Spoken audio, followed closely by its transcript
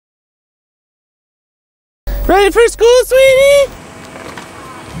Ready for school, sweetie?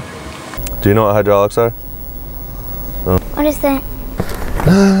 Do you know what hydraulics are? No. What is that?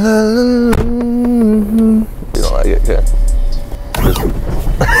 You don't like it, okay.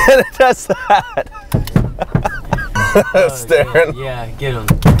 And it does that. Staring. Yeah, get him.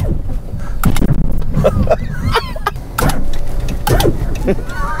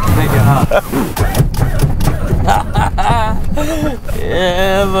 Make it hot.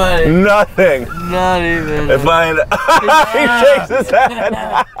 Yeah, buddy. Nothing. Not even. If he shakes his head.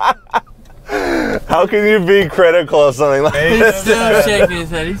 How can you be critical of something like this? He's still shaking his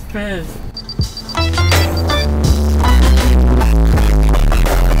head. He's pissed.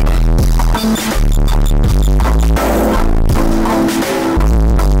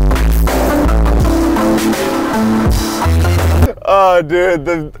 Oh, dude,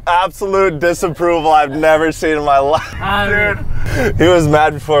 the absolute disapproval I've never seen in my life. Dude, he was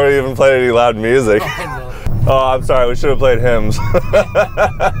mad before we even played any loud music. Oh, I'm sorry, we should have played hymns.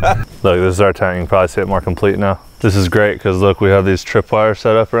 Look, this is our tent. You can probably see it more complete now. This is great because look, we have these tripwires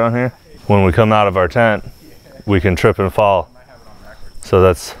set up around here. When we come out of our tent, we can trip and fall. So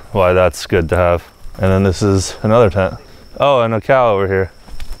that's why that's good to have. And then this is another tent. Oh, and a cow over here.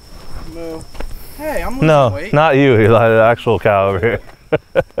 No. Hey, I'm losing weight. Not you, Eli, the actual cow over here.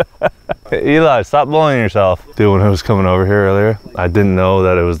 Eli, stop bullying yourself. Dude, when I was coming over here earlier, I didn't know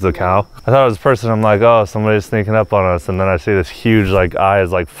that it was the cow. I thought it was a person. I'm like, oh, somebody's sneaking up on us. And then I see this huge like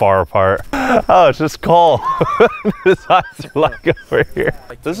eyes like far apart. Oh, it's just Cole. His eyes are like over here.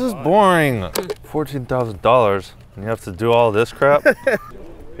 This is boring. $14,000 and you have to do all this crap?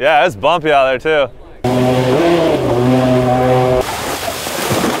 Yeah, it's bumpy out there too.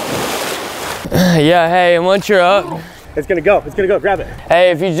 Yeah, hey, and once you're up, It's gonna go, grab it.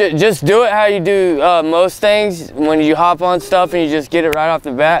 hey, if you just do it how you do most things, when you hop on stuff and you just get it right off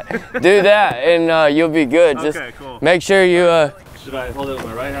the bat, do that and you'll be good. Just cool. make sure you... Should I hold it with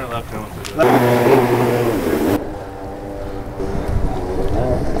my right hand or left hand?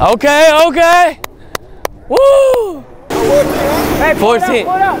 Okay. Woo! Hey, 14.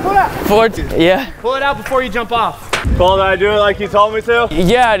 Pull it out. 14, yeah. Pull it out before you jump off. Cole, did I do it like you told me to?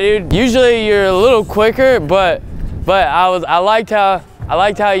 Yeah, dude. Usually you're a little quicker, but I liked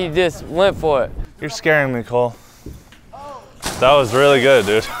how you just went for it. You're scaring me, Cole. That was really good,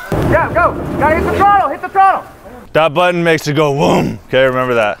 dude. Yeah, go. Gotta hit the throttle, hit the throttle. That button makes it go boom. Okay,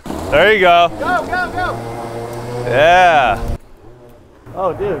 remember that. There you go. Go. Yeah.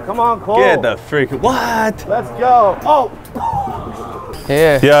 Oh, dude, come on, Cole. Get the freak. What? Let's go. Oh.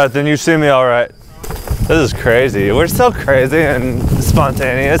 Yeah. Yeah, then you see me all right. This is crazy. We're so crazy and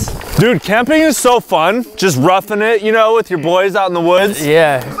spontaneous. Dude, camping is so fun. Just roughing it, you know, with your boys out in the woods.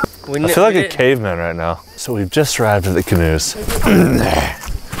 Yeah. I feel like a caveman right now. So we've just arrived at the canoes.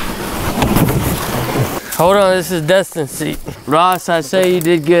 Hold on, this is Dustin's seat. Ross, I say you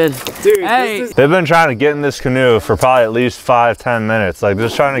did good. Dude, hey. They've been trying to get in this canoe for probably at least 5-10 minutes. Like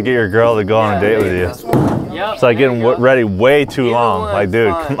just trying to get your girl to go on a date with you. Yep, it's like getting ready way too long. Like,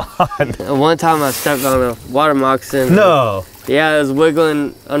 dude, come on. One time I stepped on a water moccasin. No. Yeah, it was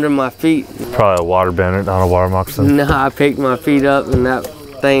wiggling under my feet. Probably a water bandit, not a water moccasin. No, I picked my feet up and that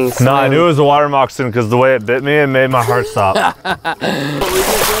thing slammed. No, I knew it was a water moccasin because the way it bit me, it made my heart stop.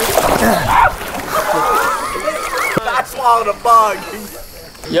 I swallowed a bug.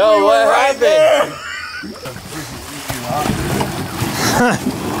 Yo, what happened?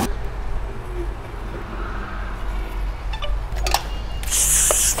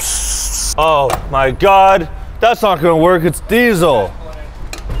 Oh my God, that's not gonna work, it's diesel.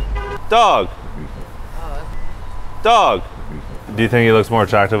 Dog. Do you think he looks more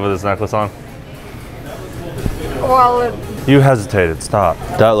attractive with his necklace on? Well, You hesitated, stop.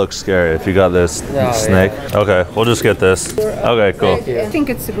 That looks scary if you got this snake. Yeah. Okay, we'll just get this. Okay, cool. I think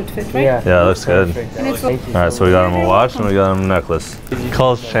it's a good fit, right? Yeah. Yeah, it looks good. It's All right, so we got him a watch and we got him a necklace.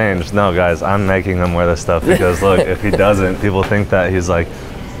 Cole's changed. No, guys, I'm making him wear this stuff because look, if he doesn't, people think that he's like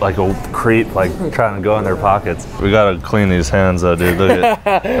a creep, like trying to go in their pockets. We gotta clean these hands though, dude. Look at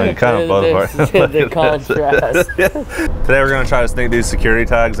like, kind of both apart. The contrast. Today we're gonna try to sneak these security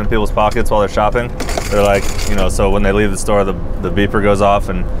tags in people's pockets while they're shopping. They're like, you know, so when they leave the store, the beeper goes off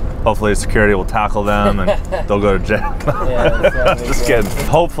and hopefully security will tackle them and they'll go to jail. Just kidding.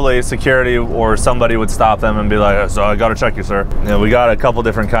 Hopefully security or somebody would stop them and be like, so I gotta check you, sir. You know, we got a couple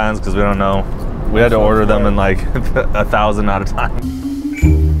different kinds because we don't know. We had to order them in like 1,000 at a time.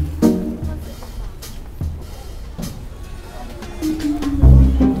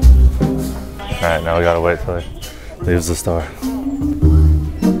 All right, now we gotta wait till he leaves the store.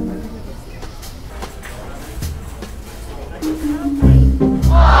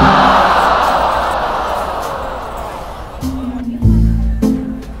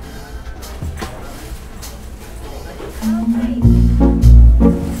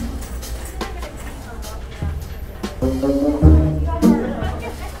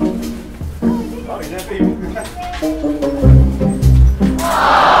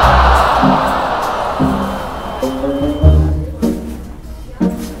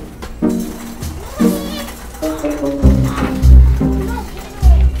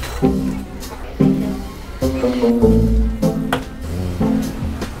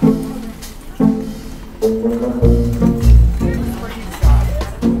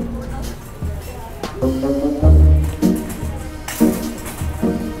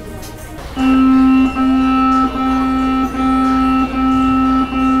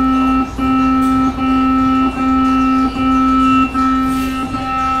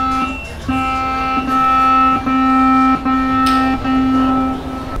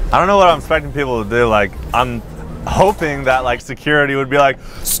 I don't know what I'm expecting people to do. Like, I'm hoping that like security would be like,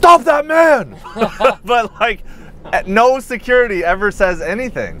 stop that man! But like, no security ever says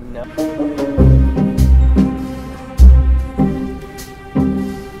anything. No.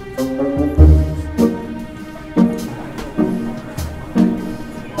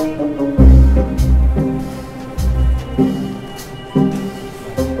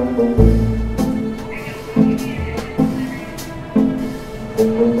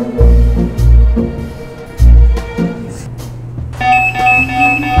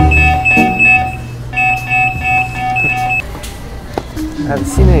 Have you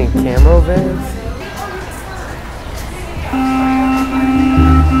seen any camo vans?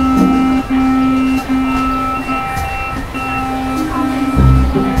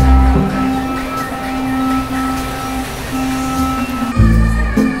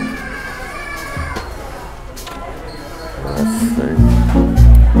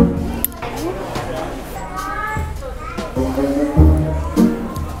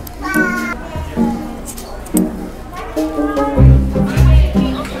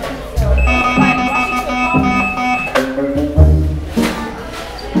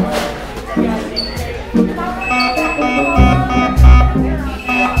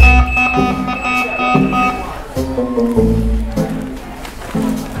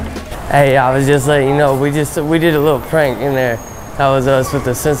 Hey, I was just letting you know, we did a little prank in there. That was us with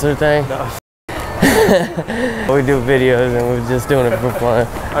the sensor thing. No. We do videos and we're just doing it for fun.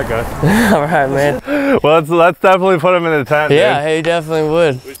 Okay. All right, man. Well, let's definitely put him in the tent. Yeah, dude. he definitely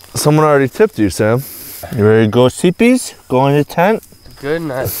would. Someone already tipped you, Sam. You ready to go seepies? Go in the tent? Good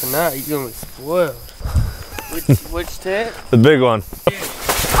night tonight. You're gonna be spoiled. Which tent? The big one.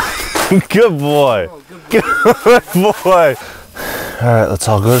 Yeah. Good boy. Oh, good boy. All right, let's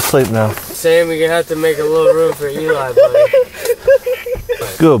all go to sleep now. Sam, you're gonna have to make a little room for Eli, buddy.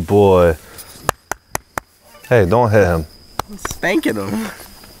 Good boy. Hey, don't hit him. I'm spanking him.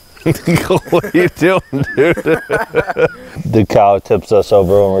 What are you doing, dude? The cow tips us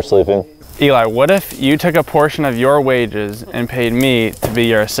over when we're sleeping. Eli, what if you took a portion of your wages and paid me to be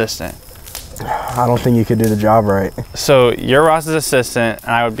your assistant? I don't think you could do the job right. So you're Ross's assistant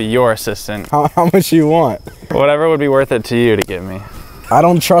and I would be your assistant. How much you want? Whatever would be worth it to you to give me. I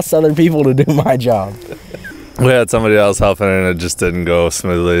don't trust other people to do my job. We had somebody else helping and it just didn't go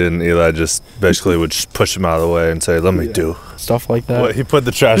smoothly, and Eli just basically would just push him out of the way and say, let me do. Stuff like that. Well, he put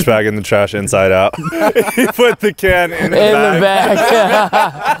the trash bag in the trash inside out. He put the can in the bag.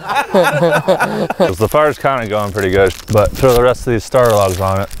 The fire's kind of going pretty good, but throw the rest of these starter logs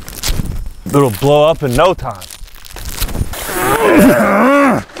on it. It'll blow up in no time.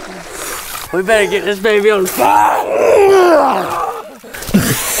 We better get this baby on fire.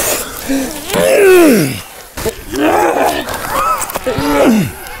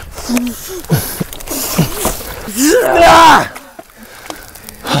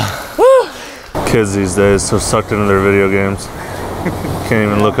 Kids these days so sucked into their video games. Can't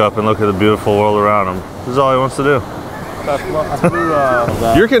even look up and look at the beautiful world around them. This is all he wants to do.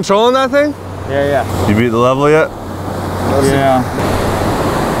 You're controlling that thing? Yeah. You beat the level yet? Yeah.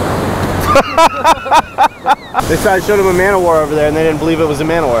 They tried to show them a man of war over there and they didn't believe it was a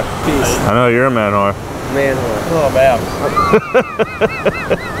man of war. Peace. I know, you're a man whore. Man of war. Oh, man.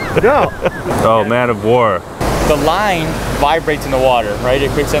 No. Oh, man of war. The line vibrates in the water, right?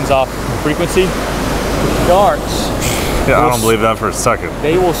 It sends off frequency. Sharks. Yeah, I don't believe that for a second.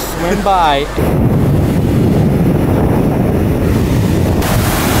 They will swim by.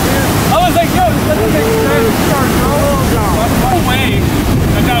 I was like, yo, this doesn't make sense. No way.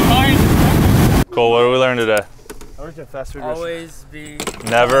 I got mine. Cole, what did we learn today? Always be.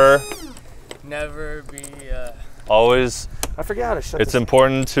 Never be. Always. I forget how to shut It's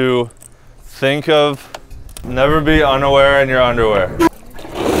important to think of. Never be unaware in your underwear.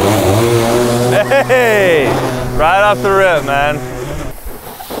 Hey! Right off the rip, man.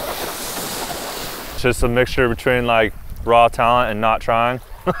 It's just a mixture between like raw talent and not trying.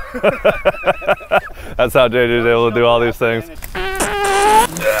 That's how JJ's able to do all these things.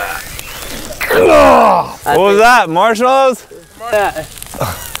 What was that? Marshmallows? Yeah.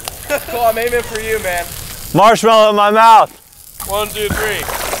 Cool, I'm aiming for you, man. Marshmallow in my mouth. 1, 2, 3.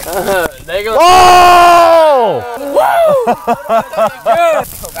 They go. Oh!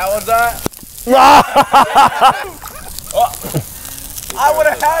 That one's on. I would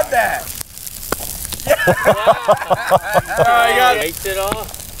have had that. I got it off.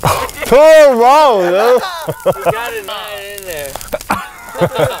 Too wrong, dude. You got it in there. Dude,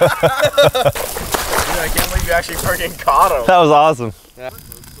 I can't believe you actually freaking caught him. That was awesome. Yeah.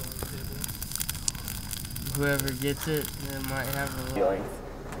 Whoever gets it, they might have a little.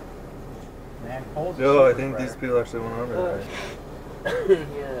 man. Cole's Yo, I think these people actually went over there.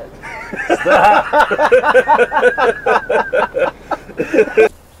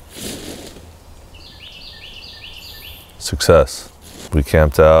 Success. We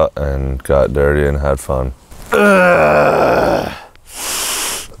camped out and got dirty and had fun.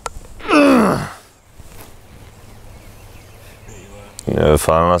 You have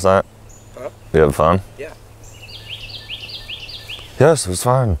fun last night? Huh? You have fun? Yeah. Yes, it was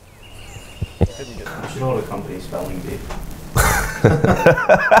fun. You know what a company spelling bee.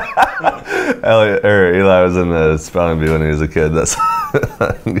 Elliot or Eli was in the spelling bee when he was a kid. That's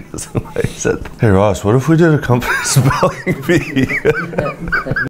he said, "Hey Ross, what if we did a company spelling bee?"